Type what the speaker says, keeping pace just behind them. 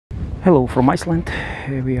Hello from Iceland.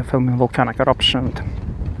 We are filming volcanic eruption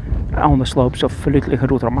on the slopes of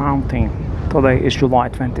Fagradalsfjall mountain. Today is July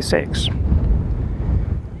 26.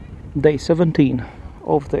 Day 17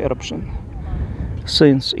 of the eruption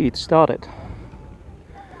since it started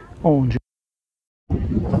on July.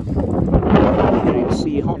 Here you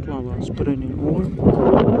see hot lava spreading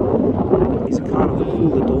over. It's kind of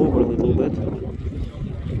cooled it over a little bit.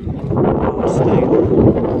 Still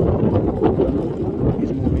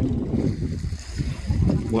is moving.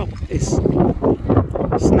 Well, it's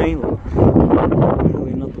snail,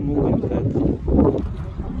 really not moving that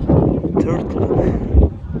turtle.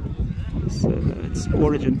 Its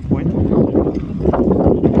origin point from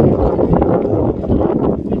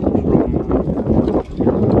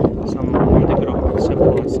some underground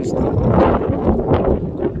supply system.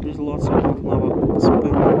 There's lots of lava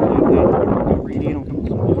spilling like that,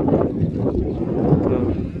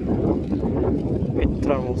 it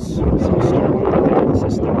travels some sort of underground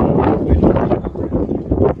system.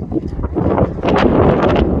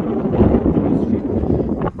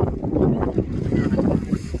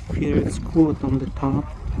 Here it's cooled on the top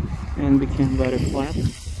and became very flat,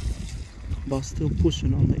 but still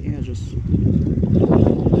pushing on the edges.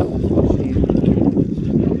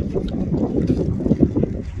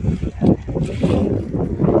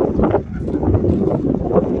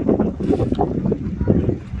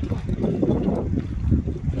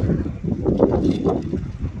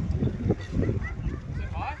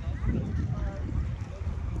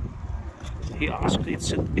 He asked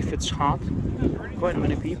if it's hot. Quite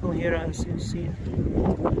many people here, as you see.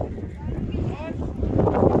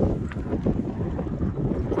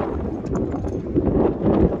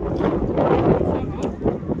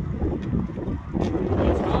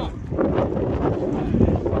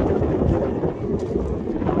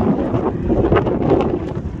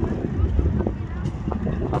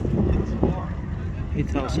 It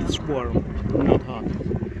tells it's warm, not hot.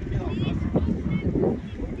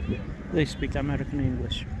 They speak American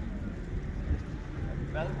English.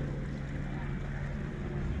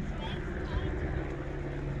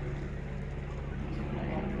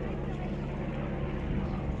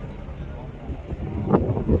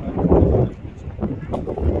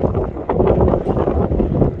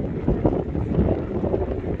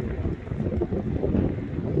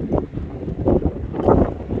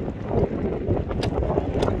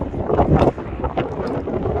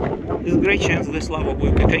 There's a great chance this lava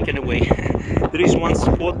will be taken away. There is one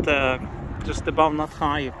spot just above, not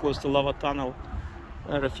high, close to lava tunnel,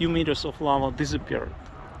 where a few meters of lava disappeared.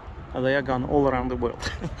 And they are gone all around the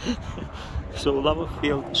world. So lava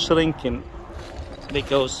field shrinking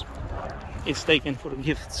because it's taken for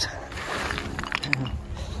gifts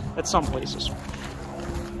at some places.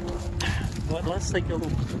 But let's take a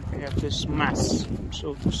look at this mess,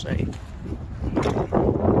 so to say.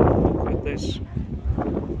 Look at this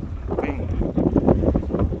thing.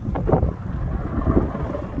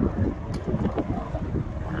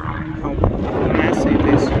 How massive it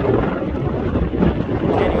is. Can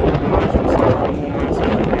you imagine something more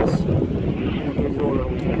massive than this in the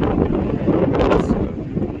world?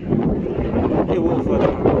 It will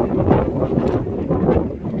further.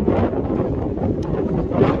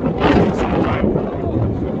 Sometime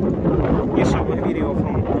you saw a video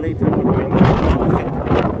from later from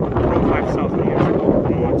 5,000 years ago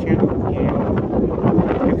on my channel,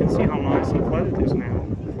 and you can see how nice and flat it is now.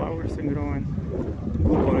 Flowers are growing,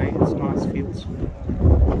 blueberry, it's nice fields.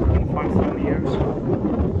 In 5,000 years,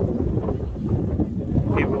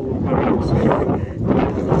 it will look very nice.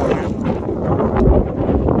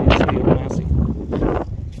 It's still messy.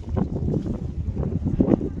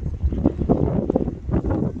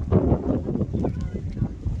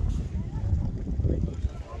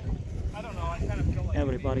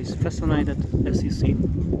 Everybody's fascinated, as you see,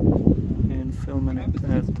 and filming it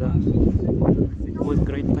with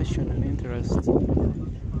great passion and interest.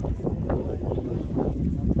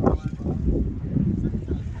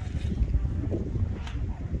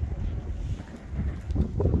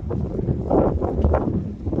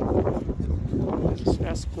 This is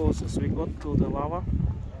as close as we got to the lava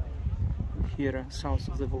here south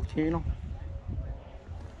of the volcano.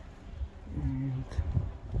 And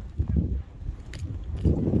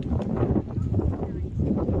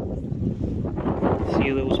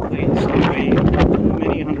see those plates, they weigh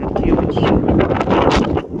many hundred kilos.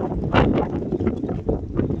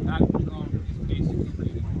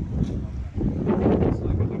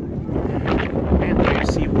 And there you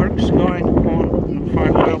see works going on,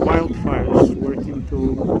 wildfires working to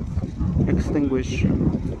extinguish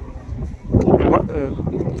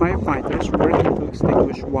firefighters working to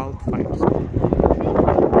extinguish wildfires.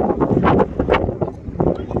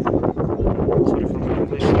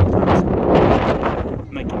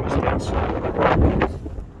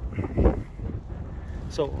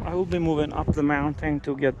 will be moving up the mountain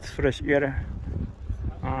to get fresh air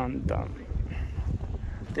and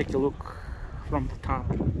take a look from the top.